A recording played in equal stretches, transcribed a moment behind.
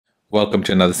Welcome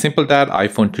to another Simple Dad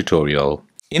iPhone tutorial.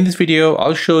 In this video,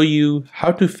 I'll show you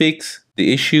how to fix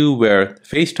the issue where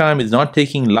FaceTime is not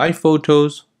taking live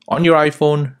photos on your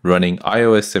iPhone running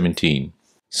iOS 17.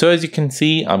 So as you can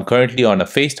see, I'm currently on a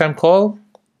FaceTime call,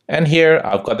 and here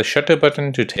I've got the shutter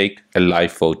button to take a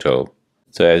live photo.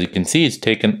 So as you can see, it's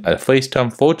taken a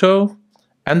FaceTime photo,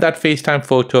 and that FaceTime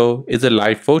photo is a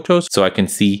live photo, so I can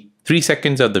see 3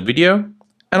 seconds of the video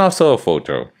and also a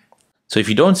photo. So if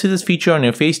you don't see this feature on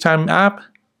your FaceTime app,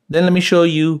 then let me show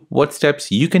you what steps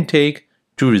you can take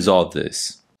to resolve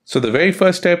this. So the very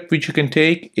first step which you can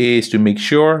take is to make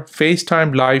sure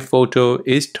FaceTime live photo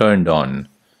is turned on.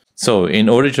 So in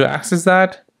order to access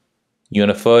that, you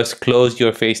want to first close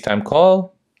your FaceTime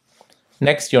call.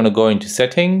 Next, you want to go into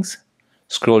settings,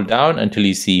 scroll down until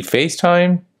you see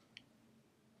FaceTime.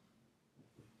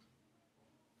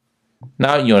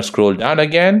 Now you want to scroll down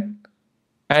again,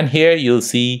 and here you'll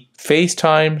see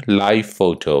FaceTime live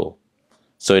photo.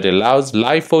 So it allows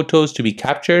live photos to be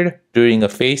captured during a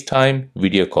FaceTime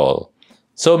video call.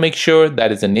 So make sure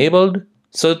that is enabled,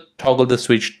 so toggle the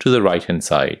switch to the right hand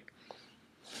side.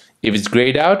 If it's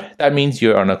grayed out, that means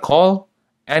you're on a call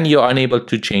and you're unable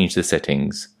to change the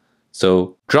settings.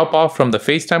 So drop off from the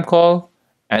FaceTime call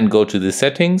and go to the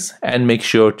settings and make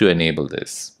sure to enable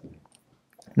this.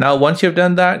 Now once you've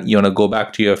done that, you want to go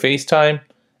back to your FaceTime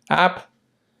app,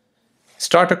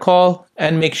 start a call,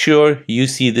 and make sure you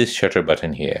see this shutter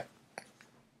button here.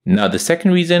 Now the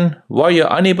second reason why you're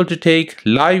unable to take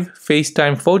live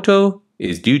FaceTime photo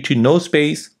is due to no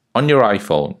space on your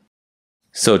iPhone.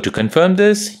 So to confirm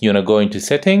this, you want to go into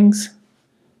settings.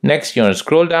 Next, you want to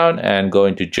scroll down and go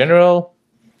into general.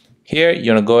 Here,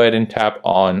 you want to go ahead and tap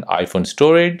on iPhone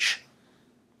storage.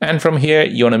 And from here,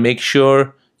 you want to make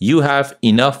sure you have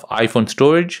enough iPhone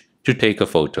storage to take a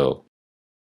photo.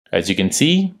 As you can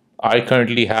see, I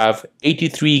currently have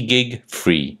 83 gig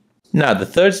free. Now the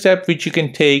third step which you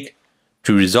can take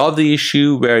to resolve the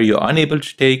issue where you're unable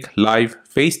to take live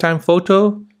FaceTime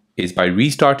photo is by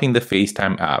restarting the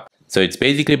FaceTime app. So it's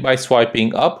basically by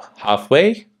swiping up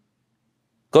halfway,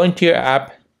 going to your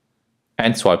app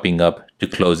and swiping up to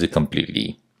close it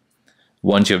completely.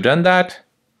 Once you've done that,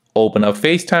 open up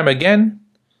FaceTime again,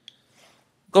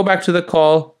 go back to the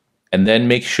call, and then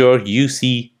make sure you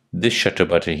see this shutter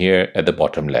button here at the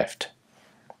bottom left.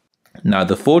 Now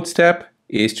the fourth step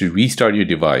is to restart your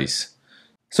device.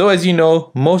 So as you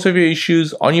know, most of your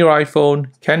issues on your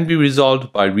iPhone can be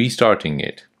resolved by restarting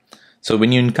it. So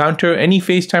when you encounter any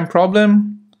FaceTime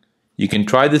problem, you can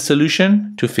try the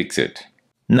solution to fix it.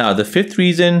 Now the fifth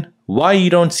reason why you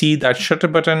don't see that shutter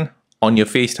button on your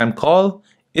FaceTime call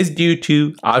is due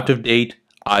to out-of-date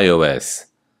iOS.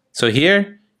 So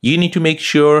here, you need to make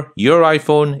sure your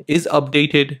iPhone is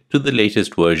updated to the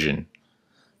latest version.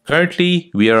 Currently,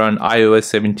 we are on iOS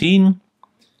 17.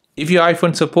 If your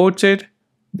iPhone supports it,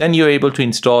 then you're able to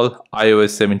install iOS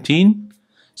 17.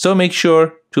 So make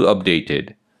sure to update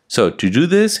it. So to do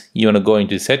this, you want to go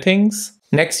into settings.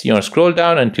 Next, you want to scroll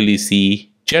down until you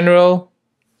see general,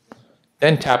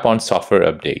 then tap on software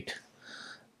update.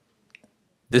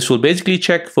 This will basically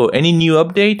check for any new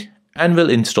update and will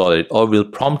install it, or will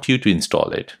prompt you to install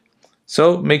it.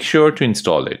 So make sure to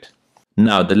install it.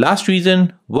 Now the last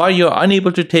reason why you're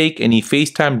unable to take any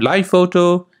FaceTime live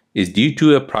photo is due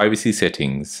to your privacy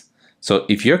settings. So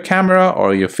if your camera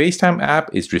or your FaceTime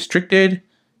app is restricted,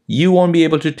 you won't be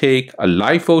able to take a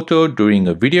live photo during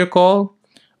a video call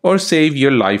or save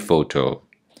your live photo.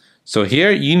 So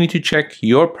here you need to check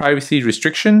your privacy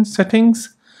restriction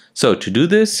settings. So to do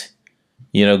this,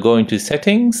 go into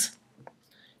settings.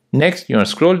 Next, you want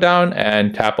to scroll down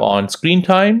and tap on screen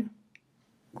time.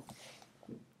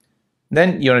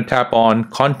 Then you want to tap on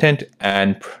content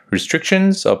and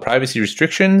restrictions or privacy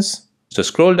restrictions. So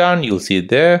scroll down, you'll see it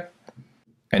there.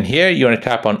 And here you want to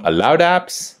tap on allowed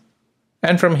apps.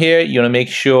 And from here, you want to make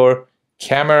sure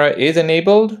camera is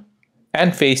enabled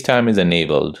and FaceTime is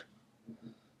enabled.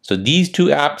 So these two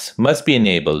apps must be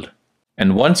enabled.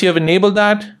 And once you have enabled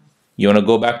that, you want to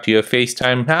go back to your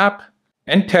FaceTime app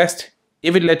and test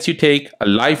if it lets you take a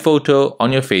live photo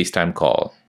on your FaceTime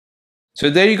call. So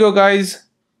there you go, guys.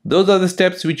 Those are the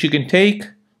steps which you can take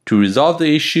to resolve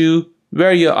the issue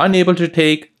where you're unable to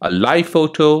take a live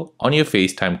photo on your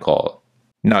FaceTime call.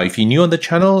 Now, if you're new on the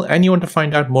channel and you want to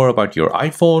find out more about your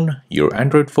iPhone, your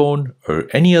Android phone, or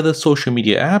any other social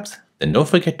media apps, then don't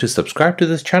forget to subscribe to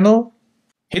this channel.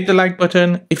 Hit the like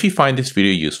button if you find this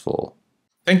video useful.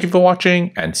 Thank you for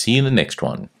watching and see you in the next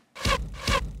one.